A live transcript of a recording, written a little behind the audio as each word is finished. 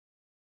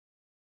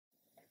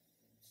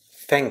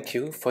Thank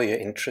you for your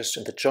interest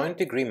in the Joint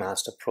Degree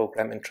Master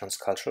Program in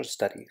Transcultural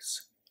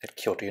Studies at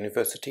Kyoto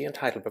University and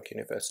Heidelberg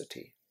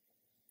University.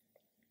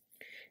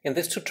 In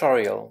this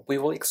tutorial, we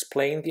will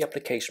explain the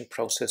application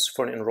process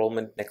for an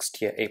enrollment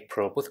next year,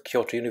 April, with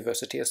Kyoto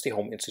University as the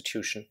home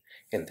institution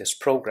in this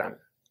program.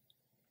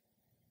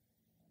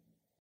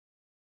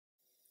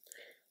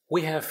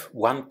 We have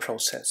one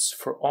process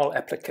for all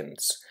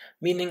applicants,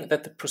 meaning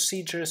that the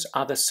procedures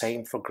are the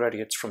same for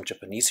graduates from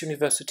Japanese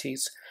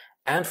universities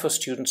and for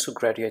students who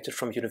graduated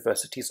from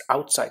universities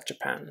outside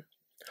Japan.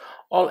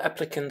 All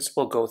applicants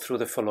will go through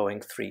the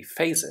following three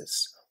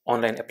phases: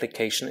 online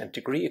application and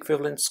degree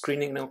equivalence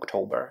screening in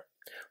October,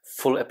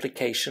 full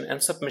application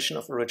and submission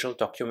of original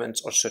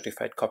documents or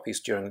certified copies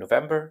during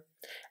November,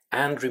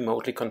 and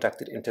remotely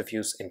conducted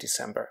interviews in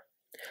December.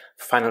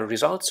 Final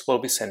results will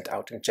be sent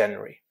out in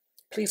January.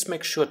 Please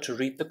make sure to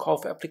read the call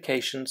for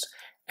applications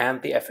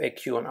and the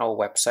FAQ on our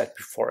website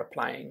before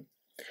applying.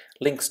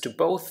 Links to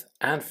both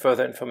and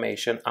further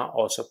information are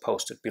also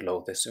posted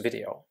below this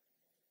video.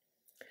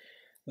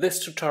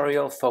 This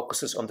tutorial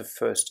focuses on the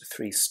first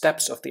three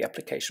steps of the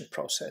application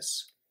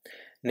process,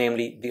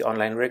 namely the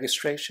online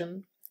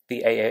registration,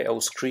 the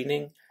AAO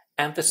screening,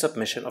 and the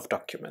submission of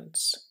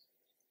documents.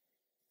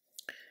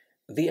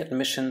 The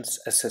Admissions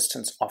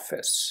Assistance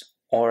Office,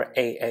 or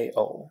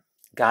AAO,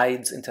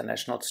 guides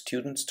international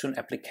students to an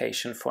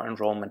application for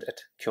enrollment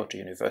at Kyoto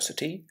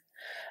University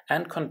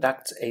and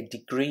conducts a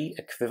degree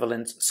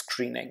equivalence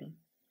screening.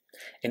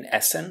 In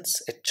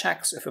essence, it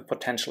checks if a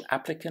potential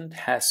applicant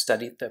has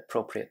studied the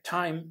appropriate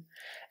time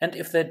and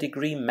if their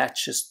degree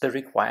matches the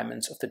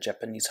requirements of the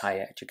Japanese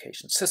higher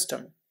education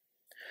system.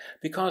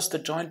 Because the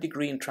joint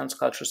degree in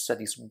Transcultural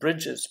Studies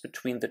bridges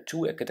between the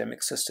two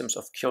academic systems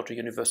of Kyoto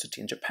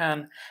University in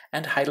Japan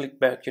and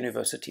Heidelberg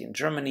University in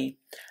Germany,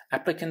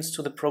 applicants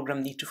to the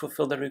program need to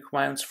fulfill the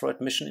requirements for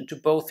admission into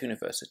both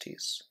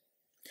universities.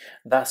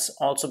 Thus,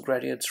 also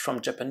graduates from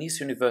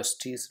Japanese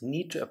universities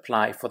need to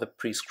apply for the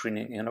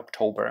pre-screening in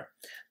October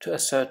to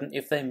ascertain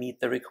if they meet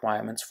the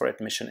requirements for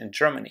admission in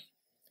Germany.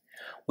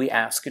 We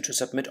ask you to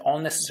submit all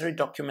necessary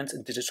documents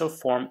in digital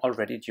form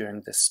already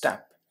during this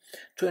step,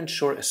 to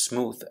ensure a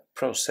smooth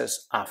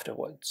process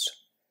afterwards.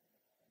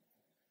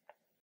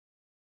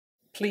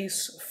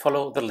 Please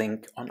follow the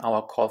link on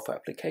our Call for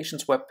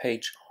Applications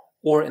webpage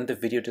or in the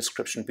video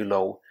description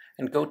below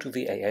and go to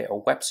the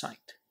AAO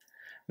website.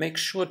 Make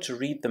sure to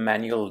read the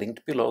manual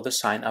linked below the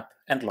sign up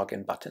and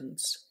login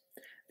buttons.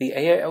 The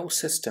AAO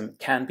system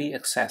can be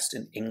accessed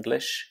in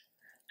English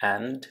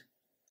and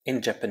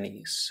in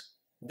Japanese.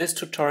 This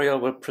tutorial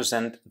will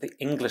present the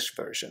English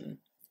version.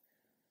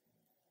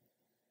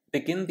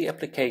 Begin the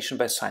application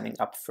by signing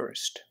up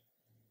first.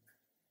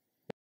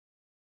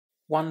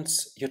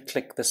 Once you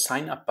click the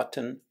Sign Up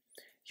button,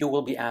 you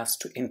will be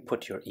asked to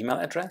input your email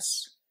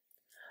address.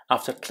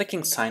 After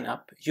clicking Sign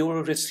Up, you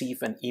will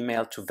receive an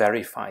email to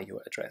verify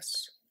your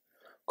address.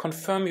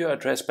 Confirm your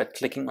address by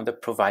clicking on the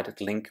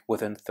provided link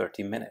within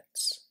 30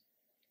 minutes.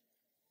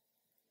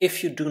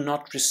 If you do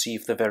not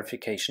receive the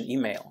verification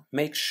email,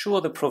 make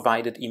sure the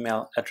provided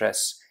email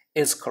address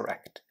is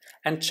correct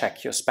and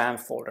check your spam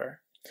folder.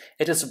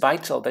 It is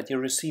vital that you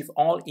receive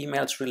all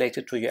emails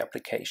related to your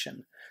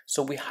application,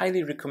 so we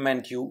highly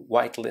recommend you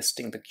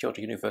whitelisting the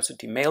Kyoto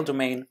University mail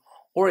domain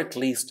or at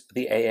least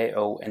the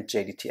AAO and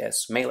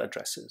JDTS mail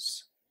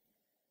addresses.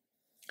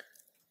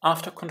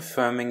 After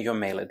confirming your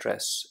mail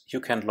address, you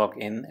can log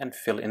in and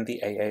fill in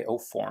the AAO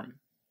form.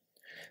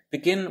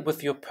 Begin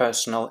with your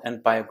personal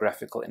and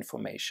biographical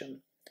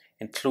information,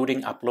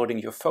 including uploading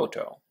your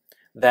photo.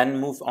 Then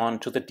move on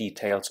to the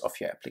details of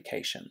your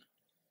application.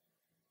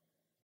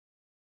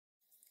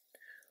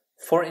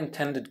 For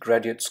intended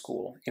graduate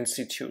school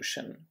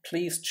institution,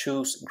 please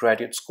choose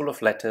Graduate School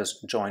of Letters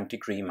Joint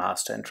Degree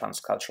Master in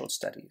Transcultural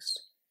Studies.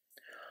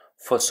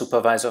 For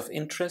supervisor of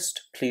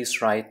interest,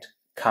 please write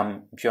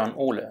CAM Björn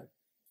Ole.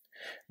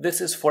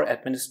 This is for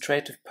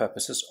administrative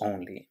purposes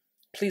only.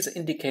 Please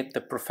indicate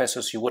the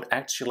professors you would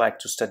actually like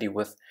to study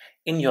with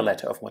in your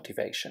letter of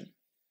motivation.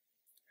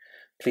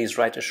 Please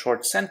write a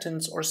short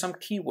sentence or some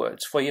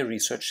keywords for your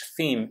research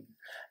theme,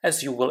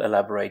 as you will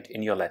elaborate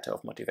in your letter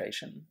of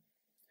motivation.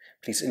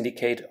 Please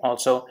indicate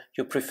also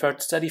your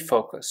preferred study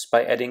focus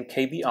by adding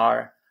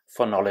KBR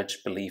for Knowledge,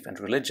 Belief and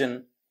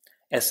Religion,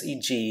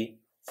 SEG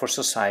for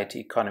Society,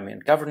 Economy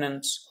and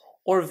Governance,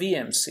 or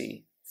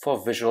VMC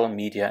for Visual,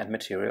 Media and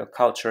Material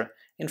Culture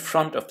in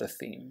front of the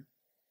theme.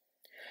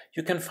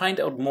 You can find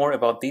out more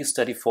about these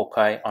study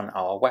foci on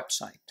our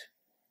website.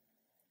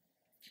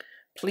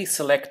 Please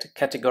select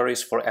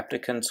categories for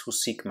applicants who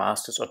seek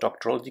master's or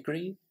doctoral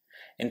degree,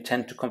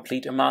 intend to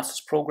complete a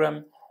master's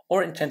program,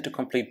 or intend to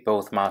complete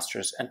both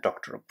master's and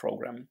doctoral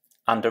program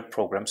under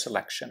program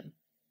selection.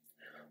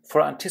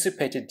 For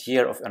anticipated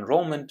year of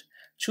enrollment,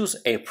 choose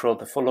April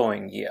the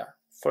following year,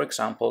 for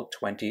example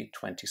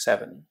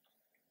 2027.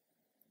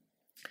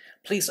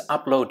 Please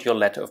upload your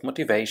letter of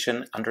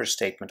motivation under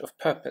Statement of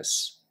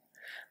Purpose.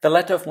 The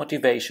letter of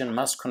motivation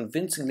must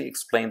convincingly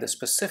explain the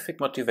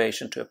specific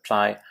motivation to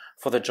apply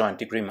for the Joint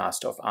Degree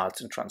Master of Arts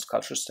in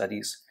Transcultural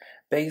Studies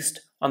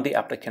based on the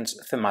applicant's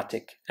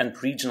thematic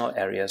and regional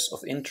areas of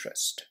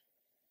interest.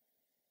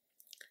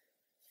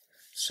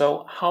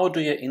 So, how do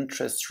your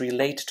interests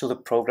relate to the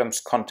program's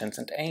contents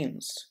and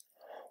aims?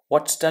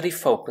 What study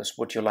focus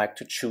would you like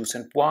to choose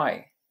and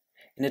why?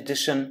 In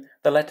addition,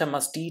 the letter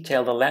must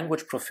detail the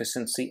language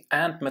proficiency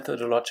and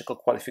methodological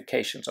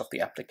qualifications of the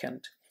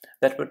applicant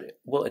that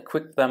will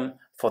equip them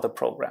for the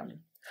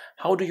program.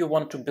 How do you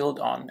want to build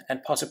on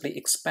and possibly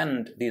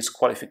expand these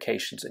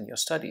qualifications in your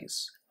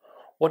studies?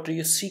 What do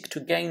you seek to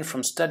gain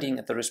from studying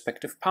at the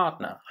respective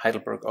partner,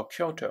 Heidelberg or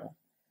Kyoto?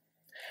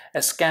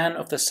 A scan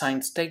of the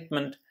signed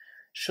statement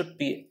should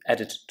be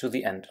added to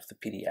the end of the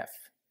PDF.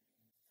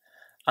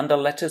 Under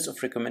Letters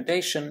of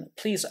Recommendation,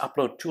 please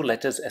upload 2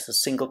 letters as a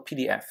single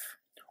PDF,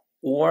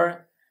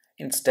 or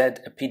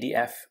instead a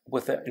PDF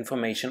with the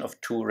information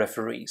of 2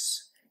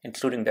 referees,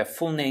 including their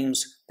full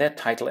names, their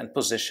title and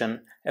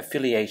position,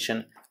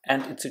 affiliation,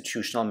 and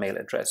institutional mail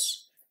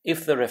address,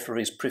 if the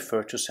referees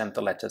prefer to send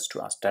the letters to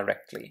us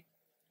directly.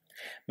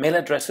 Mail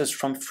addresses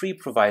from free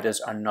providers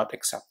are not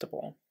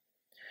acceptable.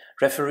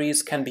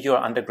 Referees can be your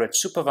undergrad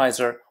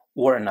supervisor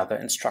or another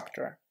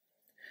instructor.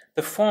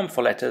 The form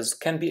for letters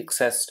can be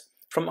accessed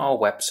from our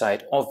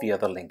website or via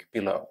the link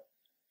below.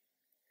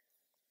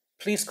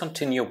 Please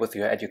continue with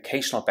your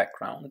educational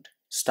background,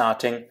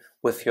 starting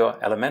with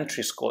your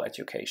elementary school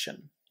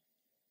education.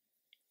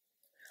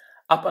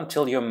 Up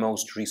until your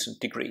most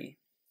recent degree.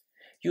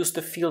 Use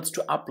the fields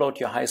to upload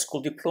your high school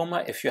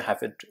diploma if you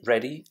have it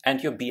ready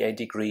and your BA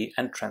degree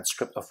and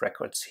transcript of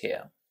records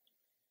here.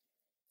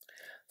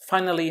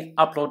 Finally,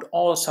 upload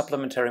all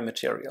supplementary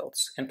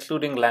materials,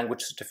 including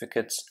language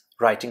certificates,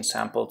 writing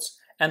samples,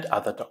 and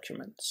other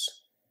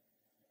documents.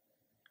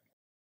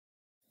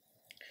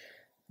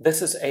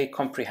 This is a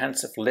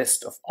comprehensive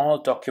list of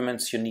all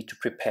documents you need to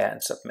prepare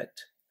and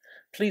submit.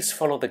 Please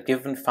follow the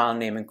given file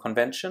naming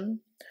convention,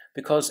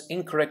 because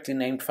incorrectly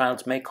named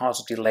files may cause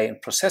a delay in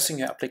processing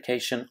your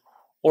application,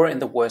 or in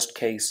the worst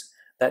case,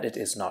 that it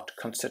is not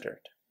considered.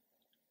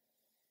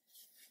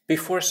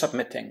 Before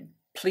submitting,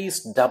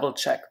 please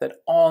double-check that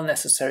all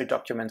necessary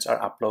documents are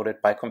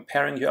uploaded by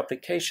comparing your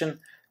application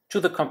to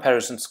the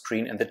comparison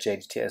screen in the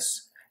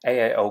JDTS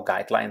AAO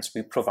guidelines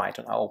we provide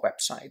on our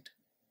website.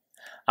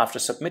 After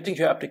submitting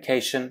your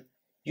application,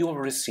 you will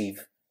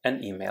receive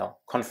an email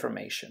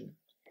confirmation.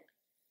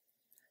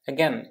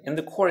 Again, in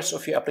the course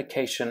of your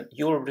application,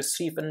 you will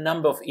receive a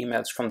number of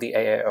emails from the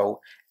AAO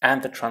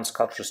and the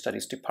Transcultural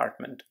Studies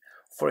Department.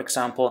 For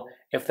example,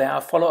 if there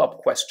are follow-up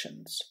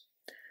questions,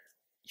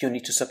 you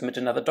need to submit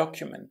another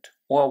document,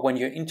 or when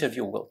your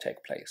interview will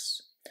take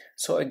place.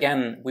 So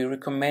again, we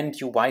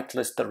recommend you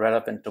whitelist the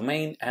relevant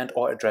domain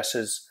and/or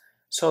addresses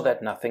so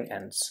that nothing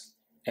ends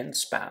in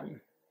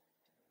spam.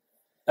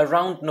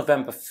 Around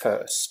November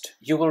 1st,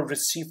 you will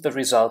receive the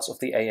results of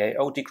the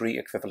AAO degree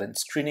equivalent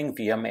screening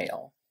via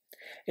mail.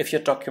 If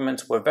your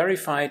documents were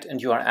verified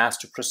and you are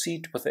asked to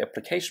proceed with the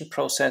application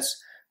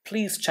process,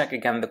 please check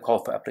again the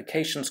call for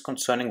applications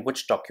concerning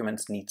which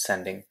documents need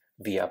sending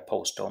via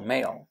post or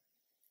mail.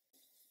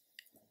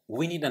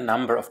 We need a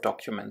number of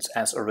documents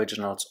as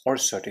originals or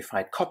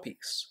certified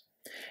copies.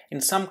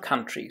 In some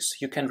countries,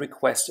 you can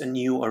request a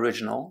new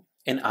original.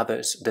 In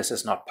others, this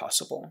is not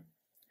possible.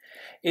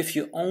 If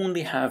you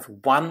only have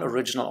one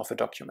original of a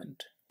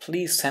document,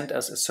 please send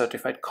us a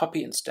certified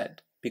copy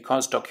instead,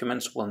 because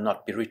documents will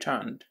not be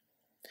returned.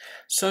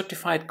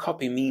 Certified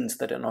copy means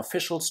that an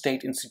official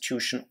state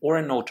institution or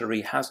a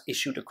notary has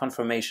issued a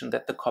confirmation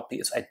that the copy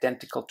is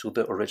identical to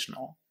the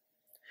original.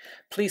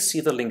 Please see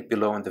the link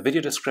below in the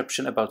video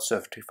description about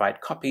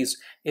certified copies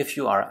if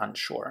you are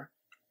unsure.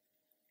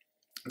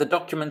 The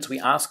documents we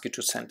ask you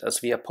to send us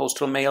via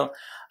postal mail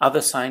are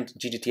the signed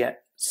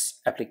JDTS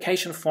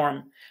application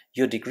form,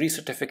 your degree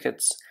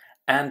certificates,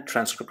 and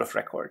transcript of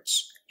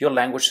records, your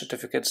language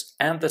certificates,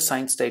 and the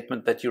signed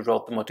statement that you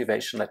wrote the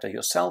motivation letter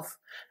yourself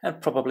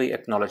and probably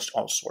acknowledged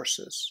all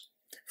sources.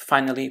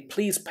 Finally,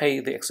 please pay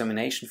the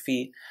examination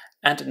fee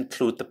and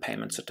include the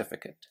payment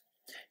certificate.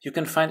 You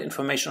can find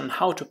information on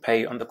how to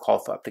pay on the call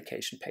for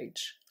application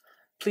page.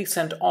 Please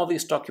send all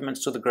these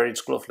documents to the Graduate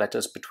School of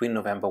Letters between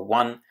November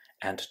 1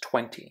 and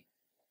 20.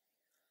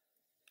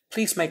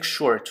 Please make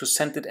sure to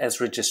send it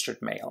as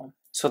registered mail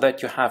so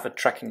that you have a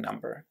tracking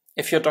number.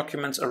 If your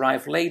documents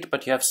arrive late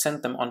but you have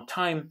sent them on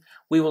time,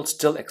 we will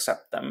still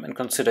accept them and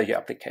consider your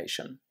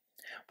application.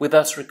 We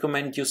thus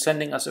recommend you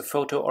sending us a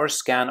photo or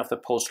scan of the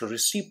postal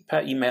receipt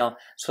per email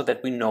so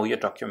that we know your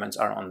documents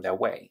are on their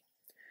way.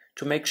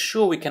 To make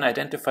sure we can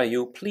identify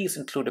you, please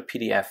include a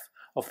PDF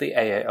of the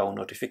AAO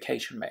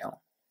notification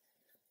mail.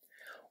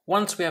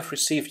 Once we have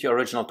received your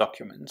original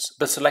documents,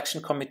 the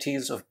selection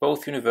committees of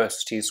both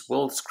universities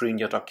will screen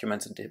your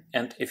documents,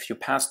 and if you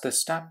pass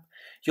this step,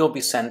 you'll be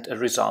sent a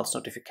results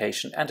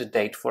notification and a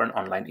date for an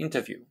online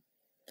interview.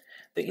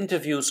 The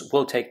interviews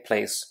will take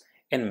place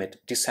in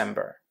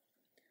mid-December.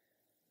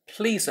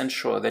 Please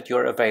ensure that you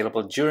are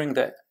available during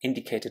the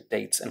indicated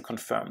dates and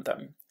confirm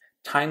them.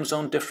 Time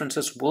zone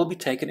differences will be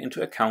taken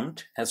into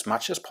account as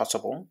much as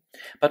possible,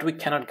 but we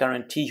cannot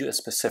guarantee you a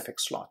specific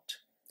slot.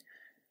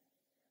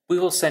 We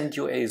will send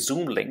you a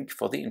Zoom link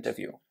for the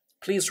interview.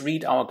 Please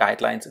read our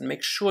guidelines and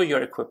make sure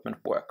your equipment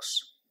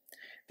works.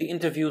 The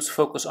interviews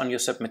focus on your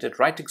submitted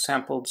writing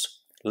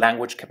samples,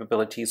 language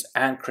capabilities,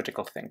 and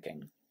critical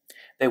thinking.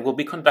 They will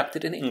be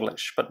conducted in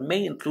English, but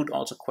may include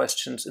also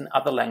questions in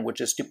other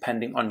languages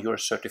depending on your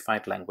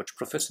certified language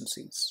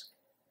proficiencies.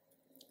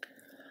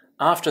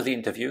 After the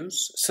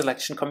interviews,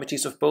 selection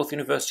committees of both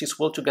universities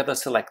will together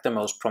select the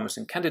most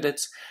promising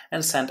candidates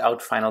and send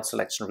out final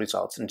selection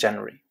results in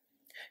January.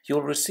 You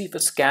will receive a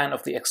scan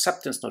of the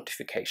acceptance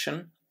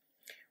notification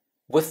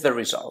with the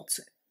results,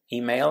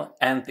 email,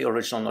 and the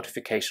original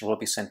notification will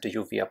be sent to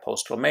you via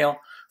postal mail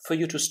for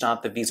you to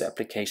start the visa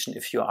application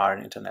if you are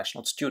an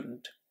international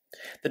student.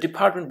 The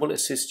department will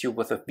assist you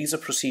with the visa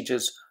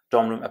procedures,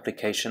 dorm room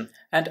application,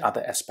 and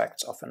other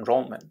aspects of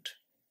enrollment.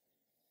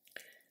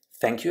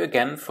 Thank you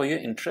again for your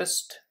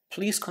interest.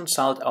 Please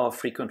consult our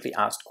frequently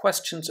asked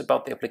questions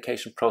about the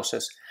application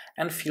process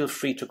and feel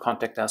free to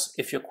contact us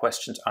if your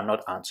questions are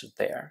not answered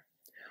there.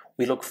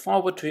 We look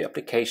forward to your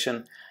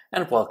application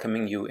and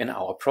welcoming you in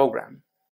our program.